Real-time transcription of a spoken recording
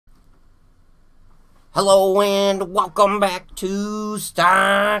Hello and welcome back to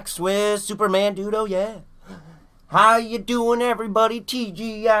Stocks with SUPERMANDUDE, oh yeah. How you doing, everybody?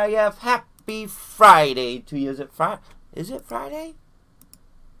 TGIF, happy Friday to you. Is it Friday?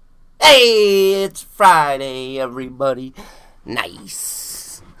 Hey, it's Friday, everybody.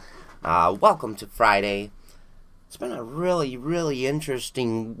 Nice. Welcome to Friday. It's been a really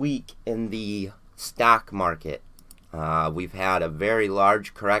interesting week in the stock market. We've had a very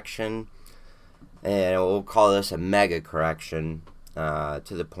large correction, and we'll call this a mega correction, to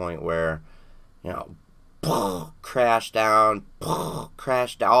the point where, crashed down all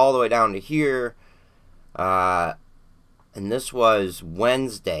the way down to here. And this was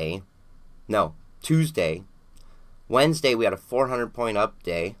Tuesday. Wednesday we had a 400 point up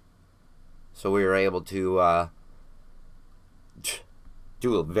day, so we were able to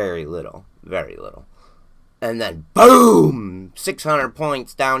do very little. And then boom, 600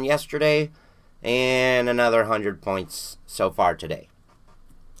 points down yesterday, and another 100 points so far today.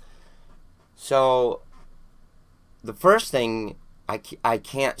 So the first thing I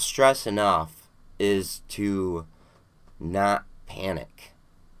can't stress enough is to not panic.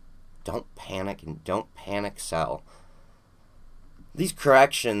 Don't panic, and don't panic sell. These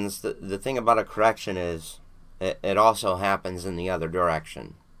corrections, the thing about a correction is it also happens in the other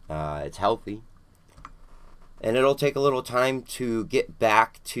direction. It's healthy. And it'll take a little time to get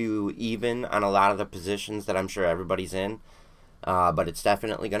back to even on a lot of the positions that I'm sure everybody's in. But it's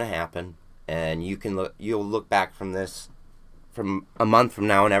definitely going to happen. And you'll look back from this from a month from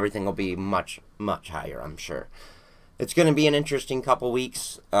now, and everything will be much higher, I'm sure. It's going to be an interesting couple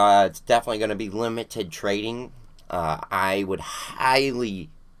weeks. It's definitely going to be limited trading. I would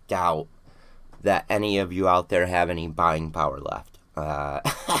highly doubt that any of you out there have any buying power left.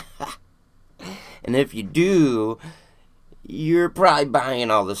 And if you do, you're probably buying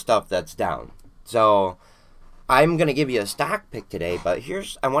all the stuff that's down. So I'm going to give you a stock pick today, but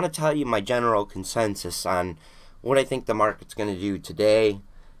I want to tell you my general consensus on what I think the market's going to do today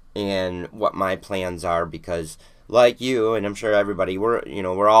and what my plans are, because like you, and I'm sure everybody,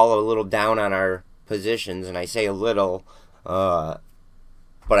 we're all a little down on our positions, and I say a little, but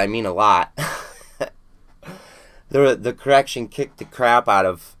I mean a lot. The correction kicked the crap out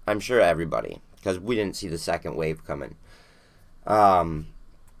of, I'm sure, everybody, because we didn't see the second wave coming. But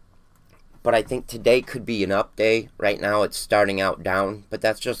I think today could be an up day. Right now it's starting out down, but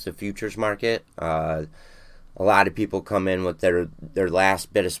that's just the futures market. A lot of people come in with their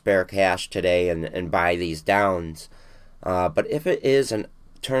last bit of spare cash today and buy these downs. But if it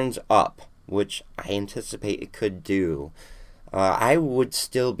turns up, which I anticipate it could do, I would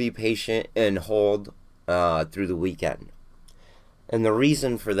still be patient and hold through the weekend. And the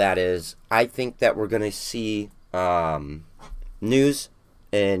reason for that is I think that we're going to see news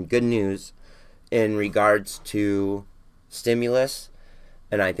and good news in regards to stimulus,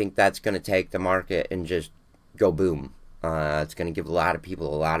 and I think that's going to take the market and just go boom. It's going to give a lot of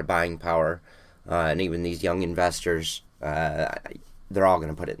people a lot of buying power, and even these young investors, they're all going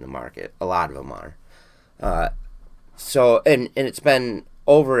to put it in the market. A lot of them are. So it's been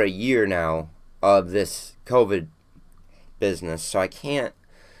over a year now of this COVID business, so I can't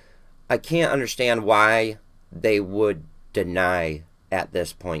understand why they would deny at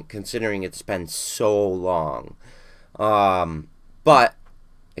this point, considering it's been so long. But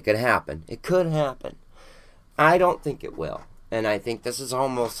it could happen. It could happen. I don't think it will, and I think this is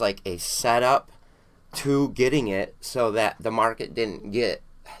almost like a setup to getting it, so that the market didn't get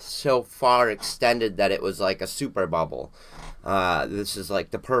so far extended that it was like a super bubble. This is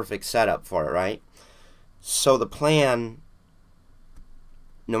like the perfect setup for it, right? So the plan,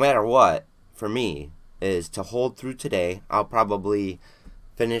 no matter what, for me, is to hold through today. I'll probably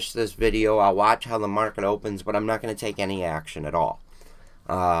finish this video. I'll watch how the market opens, but I'm not going to take any action at all.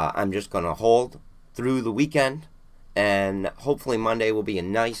 I'm just going to hold through the weekend, and hopefully Monday will be a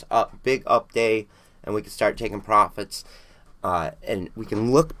nice big up day, and we can start taking profits. And we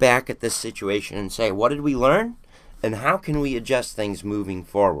can look back at this situation and say, what did we learn? And how can we adjust things moving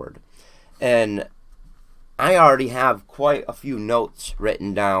forward? And I already have quite a few notes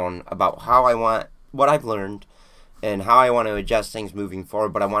written down about what I've learned and how I want to adjust things moving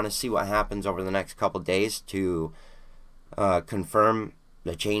forward, but I want to see what happens over the next couple days to confirm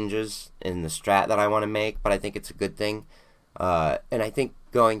the changes in the strat that I want to make. But I think it's a good thing, and I think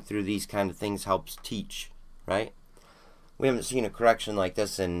going through these kind of things helps teach, right? We haven't seen a correction like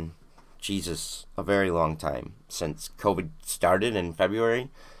this in, a very long time, since COVID started in February.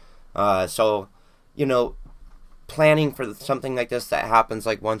 So, planning for something like this that happens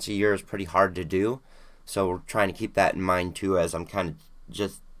like once a year is pretty hard to do. So we're trying to keep that in mind too, as I'm kind of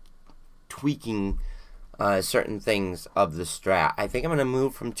just tweaking certain things of the strat. I think I'm going to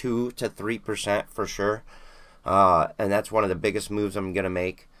move from 2 to 3% for sure. And that's one of the biggest moves I'm going to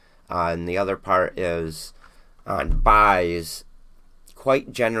make. And the other part is on buys.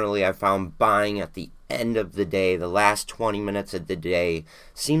 Quite generally, I found buying at the end of the day, the last 20 minutes of the day,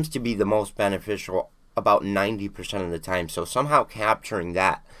 seems to be the most beneficial about 90% of the time. So somehow capturing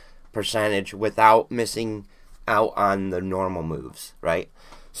that percentage without missing out on the normal moves, right?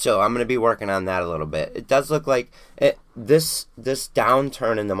 So I'm going to be working on that a little bit. It does look like this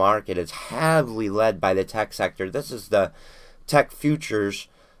downturn in the market is heavily led by the tech sector. This is the tech futures.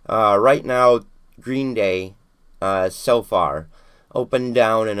 Right now, Green Day so far opened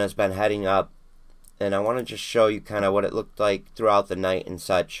down and has been heading up. And I want to just show you kind of what it looked like throughout the night and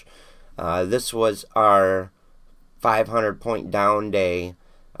such. This was our 500-point down day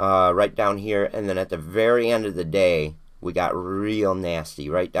right down here. And then at the very end of the day, we got real nasty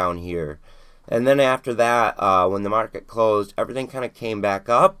right down here. And then after that, when the market closed, everything kind of came back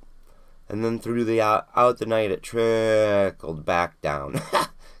up. And then through the out the night, it trickled back down.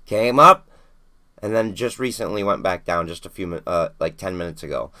 Came up, and then just recently went back down just a few, like 10 minutes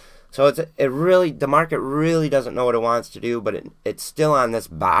ago. So the market really doesn't know what it wants to do, but it's still on this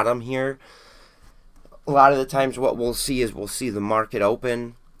bottom here. A lot of the times what we'll see is we'll see the market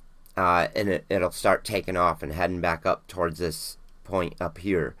open, and it'll start taking off and heading back up towards this point up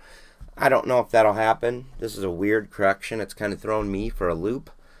here. I don't know if that'll happen. This is a weird correction. It's kind of thrown me for a loop.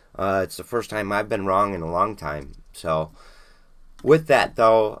 It's the first time I've been wrong in a long time. So with that,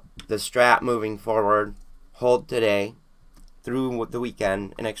 though, the strat moving forward, hold today through the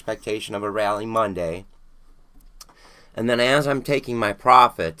weekend in expectation of a rally Monday. And then as I'm taking my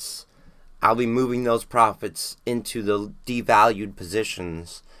profits, I'll be moving those profits into the devalued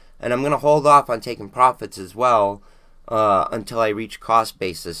positions. And I'm going to hold off on taking profits as well until I reach cost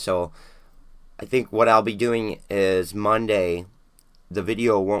basis. So I think what I'll be doing is Monday, the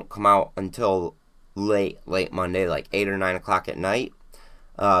video won't come out until late Monday, like 8 or 9 o'clock at night,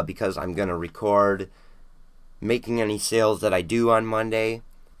 because I'm going to record making any sales that I do on Monday,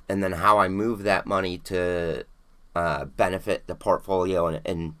 and then how I move that money to benefit the portfolio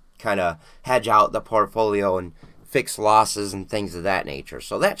and kind of hedge out the portfolio and fix losses and things of that nature.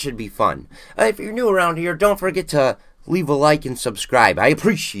 So that should be fun. If you're new around here, don't forget to leave a like and subscribe. I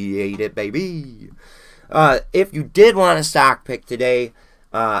appreciate it, baby. If you did want a stock pick today,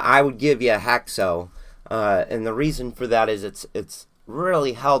 I would give you a HEXO, and the reason for that is it's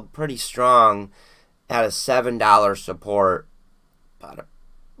really held pretty strong at a $7 support, about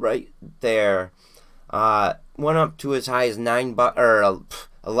right there. Went up to as high as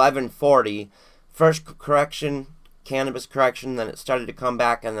 $11.40. First correction, cannabis correction, then it started to come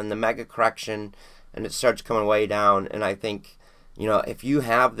back, and then the mega correction, and it starts coming way down. And I think, if you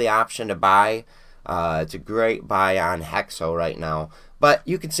have the option to buy, it's a great buy on HEXO right now. But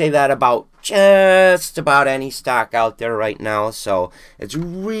you can say that about just about any stock out there right now. So it's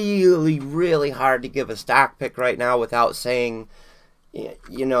really, really hard to give a stock pick right now without saying,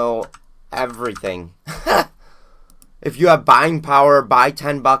 everything. If you have buying power, buy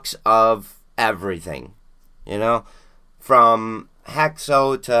 $10 of everything. From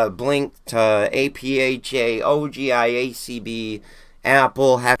HEXO to Blink to APHA, OGI, ACB,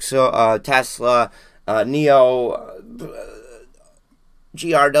 Apple, HEXO, Tesla, Neo,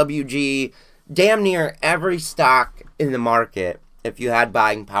 GRWG, damn near every stock in the market. If you had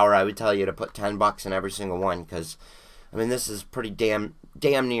buying power, I would tell you to put $10 in every single one, because this is pretty damn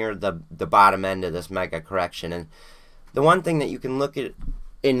near the bottom end of this mega correction. And the one thing that you can look at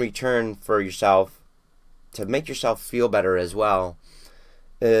in return for yourself to make yourself feel better as well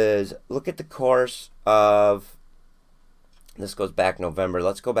is look at the course of, this goes back November,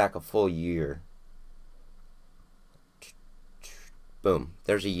 let's go back a full year. Boom,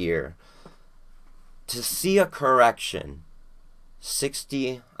 there's a year. To see a correction,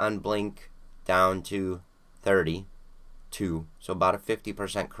 60 on Blink down to 32, so about a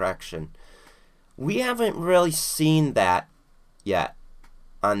 50% correction. We haven't really seen that yet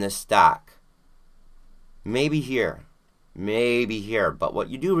on this stock. Maybe here, but what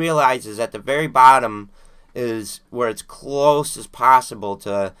you do realize is at the very bottom is where it's close as possible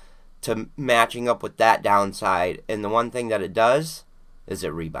to matching up with that downside, and the one thing that it does is it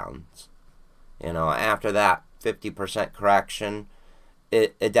rebounds. After that 50% correction,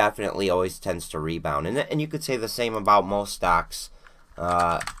 it definitely always tends to rebound. And you could say the same about most stocks,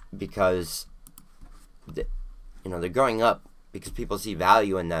 because they're going up because people see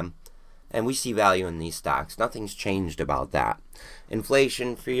value in them, and we see value in these stocks. Nothing's changed about that.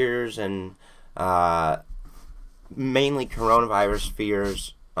 Inflation fears and mainly coronavirus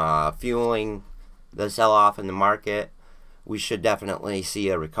fears fueling the sell-off in the market, we should definitely see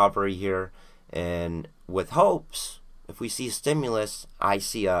a recovery here. And with hopes, if we see stimulus, I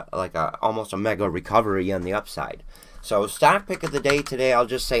see almost a mega recovery on the upside. So stock pick of the day today, I'll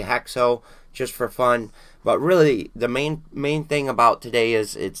just say HEXO, just for fun. But really, the main thing about today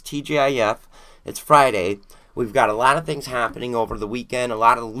is it's TGIF. It's Friday. We've got a lot of things happening over the weekend, a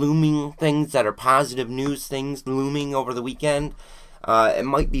lot of looming things that are positive news things looming over the weekend. It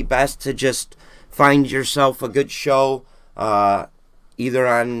might be best to just find yourself a good show, either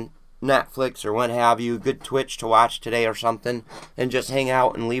on Netflix or what have you, good Twitch to watch today or something, and just hang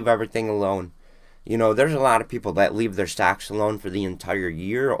out and leave everything alone. You know, there's a lot of people that leave their stocks alone for the entire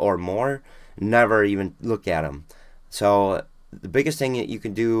year or more, never even look at them. So the biggest thing that you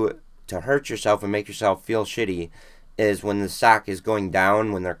can do to hurt yourself and make yourself feel shitty is when the stock is going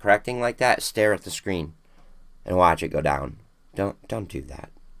down, when they're correcting like that, stare at the screen and watch it go down. Don't do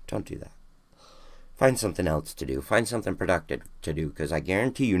that. Don't do that. Find something else to do. Find something productive to do, because I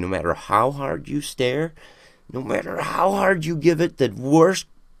guarantee you, no matter how hard you stare, no matter how hard you give it the worst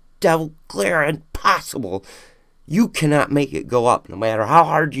devil glare possible, you cannot make it go up, no matter how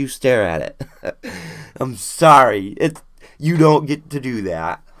hard you stare at it. I'm sorry. You don't get to do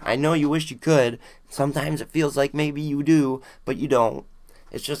that. I know you wish you could. Sometimes it feels like maybe you do, but you don't.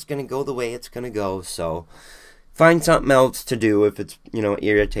 It's just going to go the way it's going to go. So find something else to do if it's,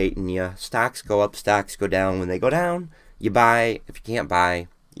 irritating you. Stocks go up, stocks go down. When they go down, you buy. If you can't buy,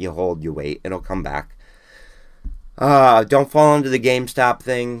 you hold, you wait. It'll come back. Don't fall into the GameStop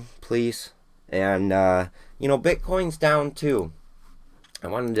thing, please. And, Bitcoin's down too. I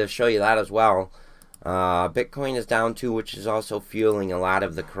wanted to show you that as well. Bitcoin is down too, which is also fueling a lot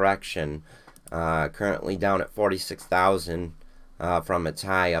of the correction. Currently down at 46,000 from its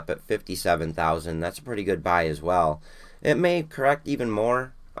high, up at 57,000. That's a pretty good buy as well. It may correct even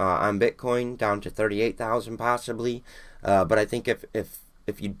more on Bitcoin, down to 38,000 possibly. But I think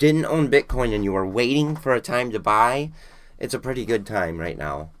if you didn't own Bitcoin and you were waiting for a time to buy, it's a pretty good time right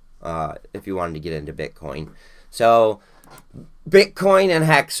now if you wanted to get into Bitcoin. So Bitcoin and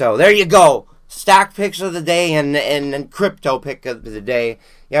HEXO, there you go. Stock picks of the day and crypto pick of the day.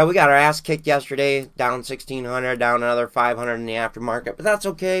 Yeah, we got our ass kicked yesterday, down 1,600, down another 500 in the aftermarket, but that's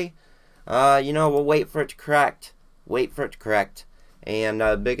okay. We'll wait for it to correct. And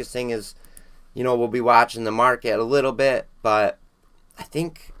the biggest thing is, we'll be watching the market a little bit, but I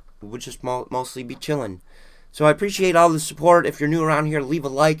think we'll just mostly be chilling. So I appreciate all the support. If you're new around here, leave a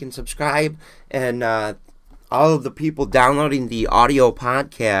like and subscribe. And all of the people downloading the audio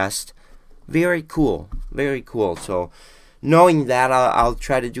podcast, very cool. So knowing that, I'll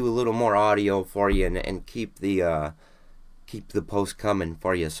try to do a little more audio for you and keep the post coming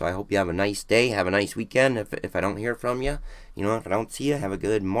for you. So I hope you have a nice day, have a nice weekend. If I don't hear from you, if I don't see you, have a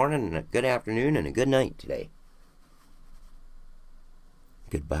good morning and a good afternoon and a good night today.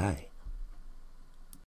 Goodbye.